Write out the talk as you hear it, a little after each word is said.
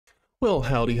Well,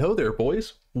 howdy ho there,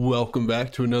 boys. Welcome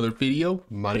back to another video.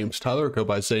 My name's Tyler, go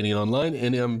by Zany Online,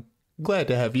 and I'm glad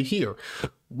to have you here.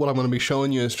 What I'm going to be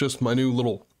showing you is just my new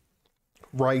little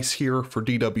rice here for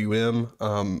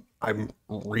DWM. I'm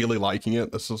really liking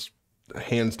it. This is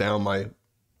hands down my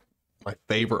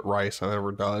favorite rice I've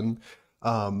ever done.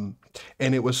 And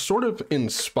it was sort of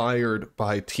inspired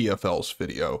by TFL's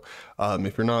video.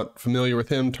 If you're not familiar with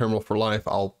him, Terminal for Life,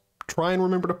 I'll try and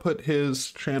remember to put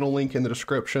his channel link in the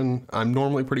description. I'm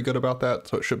normally pretty good about that,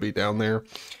 so it should be down there.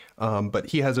 But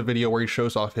he has a video where he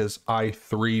shows off his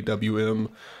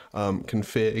i3WM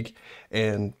config,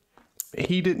 and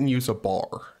he didn't use a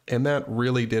bar. And that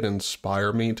really did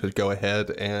inspire me to go ahead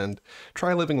and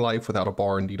try living life without a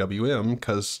bar in DWM,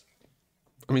 because,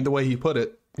 I mean, the way he put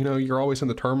it, you know, you're always in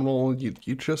the terminal, you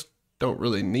just don't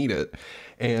really need it.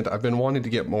 And I've been wanting to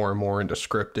get more and more into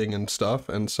scripting and stuff,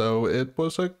 and so it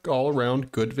was a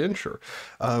all-around good venture.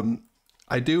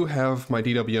 I do have my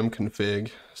DWM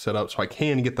config set up so I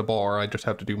can get the bar. I just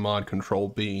have to do mod control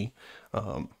B,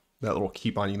 that little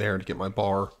keybinding there to get my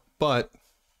bar, but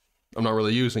I'm not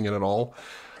really using it at all.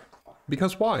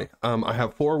 Because why? I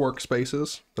have 4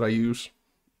 workspaces that I use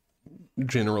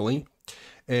generally,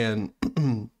 and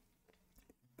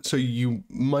so you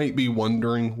might be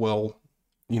wondering, well,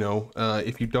 you know,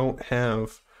 if you don't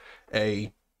have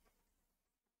a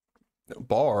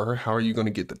bar, how are you going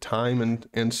to get the time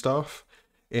and stuff?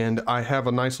 And I have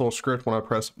a nice little script when I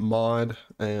press mod,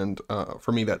 and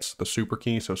for me that's the super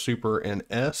key, so super and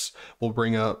S will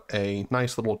bring up a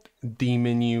nice little D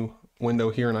menu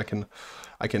window here, and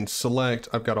I can select.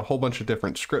 I've got a whole bunch of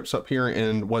different scripts up here,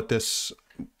 and what this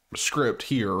script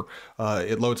here,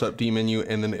 it loads up D menu,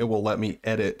 and then it will let me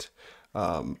edit,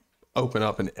 open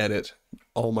up and edit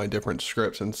all my different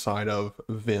scripts inside of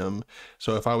Vim.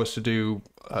 So if I was to do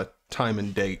a time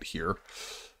and date here,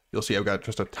 you'll see I've got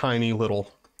just a tiny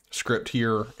little script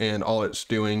here, and all it's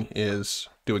doing is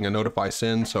doing a notify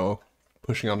send, so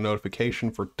pushing out a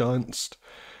notification for Dunst,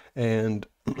 and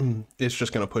it's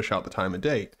just going to push out the time and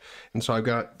date. And so I've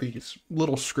got these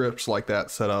little scripts like that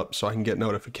set up so I can get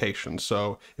notifications.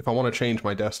 So if I want to change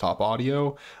my desktop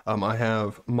audio, I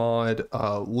have mod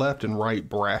left and right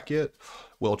bracket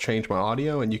will change my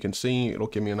audio, and you can see it'll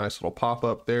give me a nice little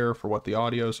pop-up there for what the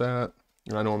audio's at.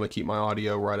 And I normally keep my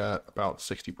audio right at about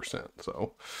 60%,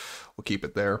 so we'll keep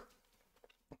it there.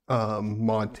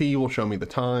 Mod T will show me the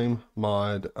time.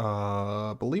 Mod,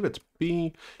 I believe it's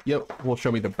B, yep, will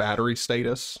show me the battery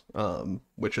status,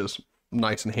 which is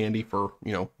nice and handy for,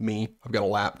 you know, me. I've got a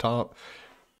laptop.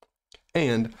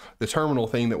 And the terminal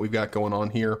thing that we've got going on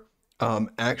here,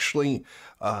 actually,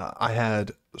 I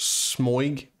had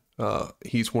Smoig.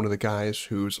 He's one of the guys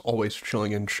who's always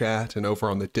chilling in chat and over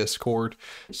on the Discord.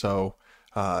 So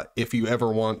if you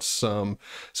ever want some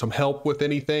help with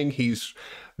anything, he's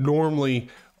normally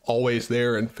always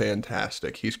there and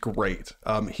fantastic. He's great.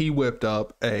 He whipped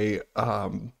up a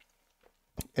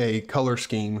color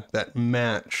scheme that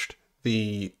matched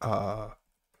the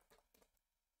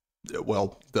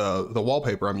well, the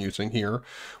wallpaper I'm using here,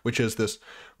 which is this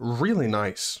really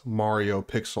nice Mario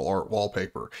pixel art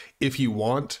wallpaper. If you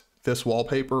want this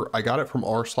wallpaper, I got it from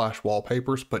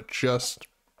r/wallpapers, but just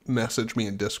message me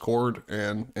in Discord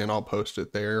and I'll post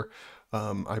it there.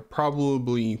 I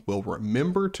probably will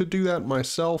remember to do that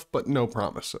myself, but no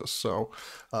promises. So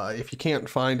if you can't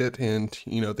find it in,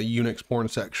 you know, the Unix porn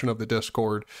section of the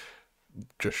Discord,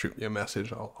 just shoot me a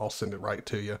message. I'll send it right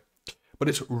to you. But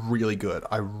it's really good.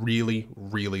 I really,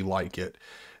 really like it.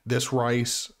 This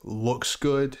rice looks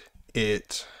good.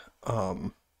 It's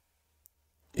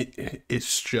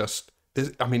just,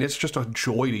 I mean, it's just a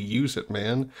joy to use it,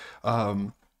 man.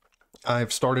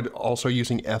 I've started also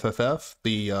using FFF,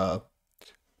 the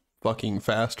fucking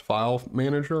fast file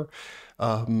manager,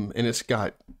 and it's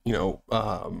got, you know,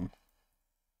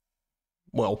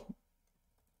 well,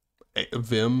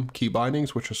 Vim key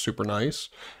bindings, which is super nice,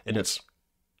 and it's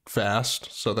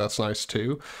fast, so that's nice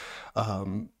too.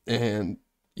 And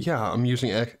yeah, I'm using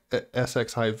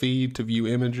SXIV to view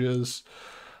images.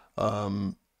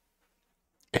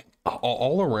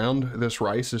 All around, this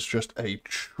rice is just a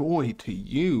joy to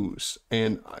use,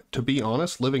 and to be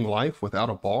honest, living life without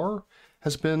a bar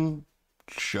has been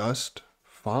just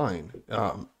fine.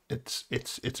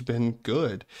 It's been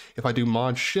good. If I do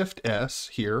mod shift S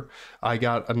here, I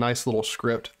got a nice little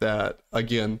script that,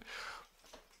 again,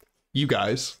 you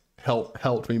guys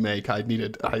helped me make. I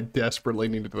desperately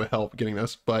needed the help getting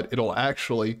this, but it'll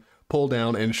actually pull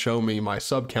down and show me my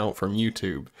sub count from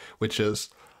YouTube, which is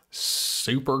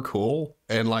super cool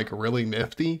and like really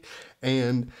nifty.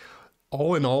 And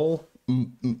all in all,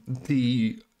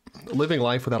 the living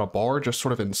life without a bar just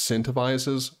sort of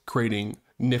incentivizes creating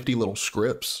nifty little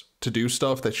scripts to do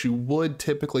stuff that you would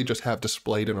typically just have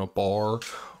displayed in a bar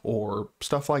or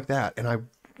stuff like that. And I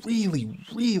really,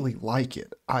 really like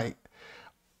it. I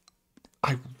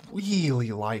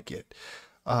really like it.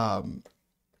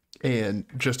 And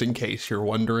just in case you're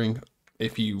wondering,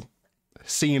 if you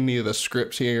see any of the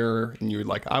scripts here and you're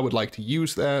like, I would like to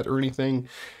use that or anything,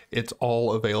 it's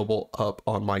all available up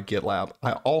on my GitLab.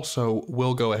 I also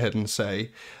will go ahead and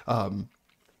say,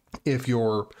 if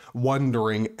you're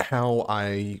wondering how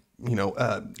I,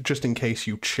 just in case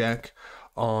you check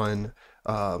on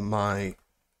my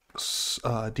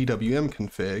DWM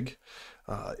config,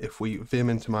 if we vim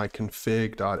into my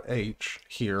config.h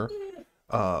here,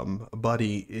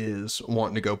 Buddy is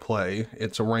wanting to go play.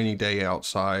 It's a rainy day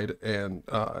outside, and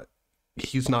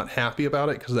he's not happy about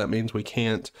it because that means we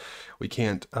can't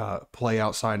play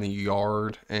outside in the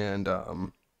yard and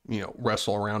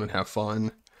wrestle around and have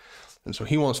fun. And so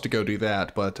he wants to go do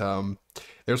that, but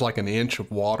there's like an inch of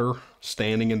water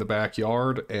standing in the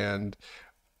backyard, and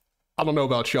I don't know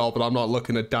about y'all, but I'm not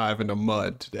looking to dive into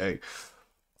mud today.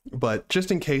 But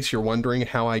just in case you're wondering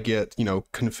how I get,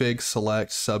 config,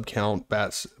 select, subcount,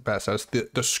 bat status,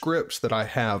 the scripts that I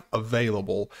have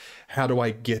available, how do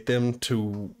I get them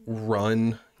to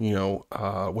run,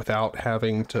 without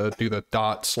having to do the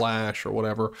 // or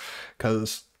whatever?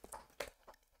 Because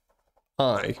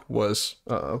I was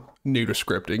new to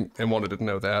scripting and wanted to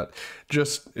know that.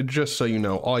 Just so you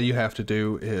know, all you have to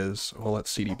do is, well,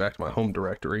 let's cd back to my home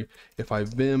directory. If I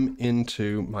vim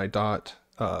into my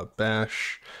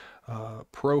bash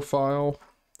profile,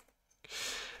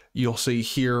 you'll see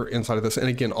here inside of this, and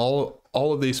again, all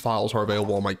of these files are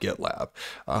available on my GitLab.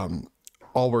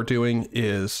 All we're doing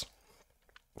is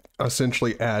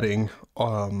essentially adding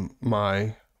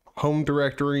my home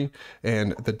directory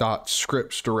and the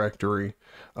 .scripts directory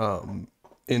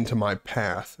into my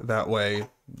path. That way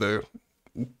the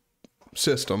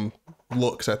system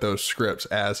looks at those scripts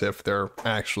as if they're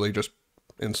actually just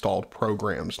installed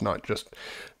programs, not just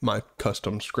my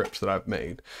custom scripts that I've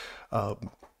made.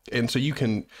 And so you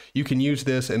can use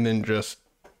this, and then just,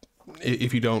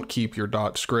 if you don't keep your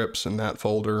 .scripts in that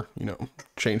folder,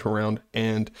 change them around,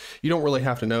 and you don't really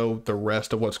have to know the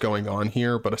rest of what's going on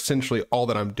here. But essentially all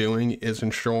that I'm doing is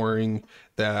ensuring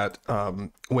that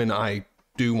when I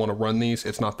do want to run these,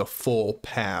 it's not the full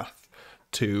path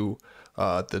to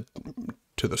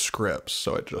the scripts.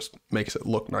 So it just makes it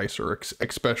look nicer,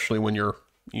 especially when you're,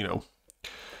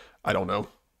 I don't know,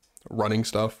 running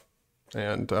stuff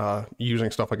and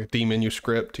using stuff like a dmenu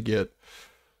script to get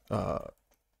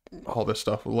all this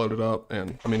stuff loaded up.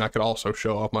 And I mean, I could also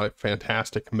show off my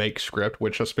fantastic make script,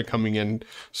 which has been coming in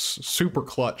super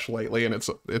clutch lately, and it's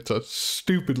a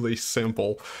stupidly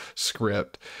simple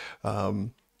script.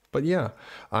 But yeah,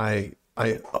 I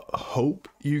hope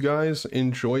you guys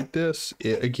enjoyed this.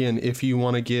 Again, if you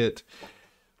want to get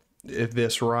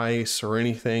this rice or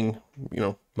anything,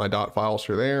 my files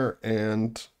are there.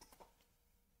 And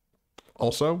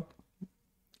also,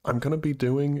 I'm gonna be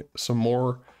doing a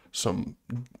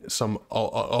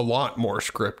lot more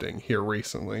scripting here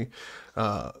recently,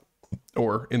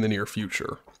 or in the near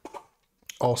future.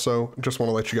 Also, just want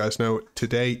to let you guys know,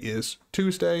 today is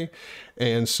Tuesday,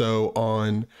 and so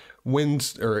on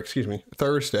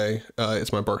Thursday,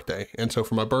 it's my birthday. And so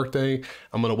for my birthday,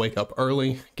 I'm gonna wake up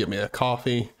early, get me a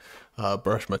coffee,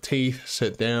 brush my teeth,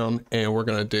 sit down, and we're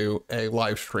gonna do a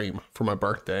live stream for my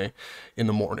birthday in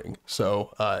the morning.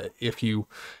 So if you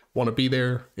want to be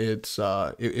there,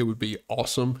 it would be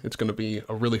awesome. It's going to be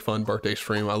a really fun birthday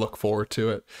stream. I look forward to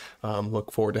it.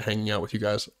 Look forward to hanging out with you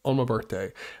guys on my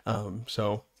birthday.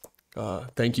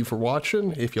 Thank you for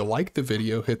watching. If you like the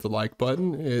video, hit the like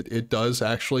button. It does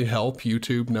actually help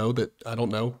YouTube know that, I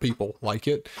don't know, people like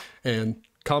it. And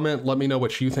comment, let me know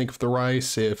what you think of the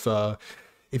rice. If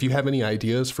you have any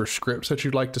ideas for scripts that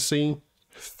you'd like to see,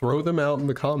 throw them out in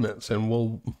the comments, and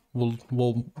we'll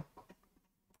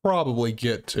probably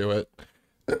get to it.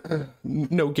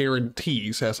 No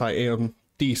guarantees, as I am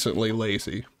decently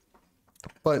lazy.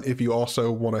 But if you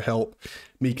also want to help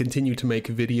me continue to make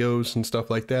videos and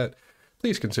stuff like that,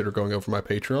 please consider going over my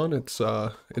Patreon.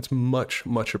 It's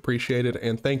much appreciated.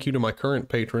 And thank you to my current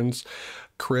patrons,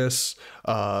 Chris,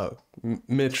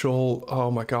 Mitchell,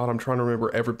 oh my god, I'm trying to remember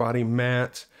everybody,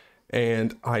 Matt,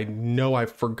 and I know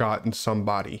I've forgotten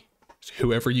somebody.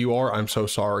 Whoever you are, I'm so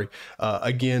sorry.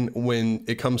 Again, when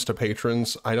it comes to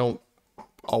patrons, I don't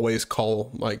always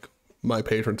call my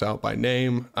patrons out by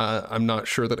name. I'm not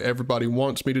sure that everybody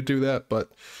wants me to do that,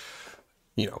 but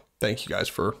thank you guys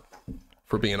for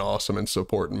being awesome and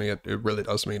supporting me. It really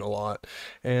does mean a lot.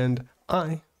 And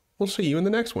I will see you in the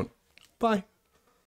next one. Bye.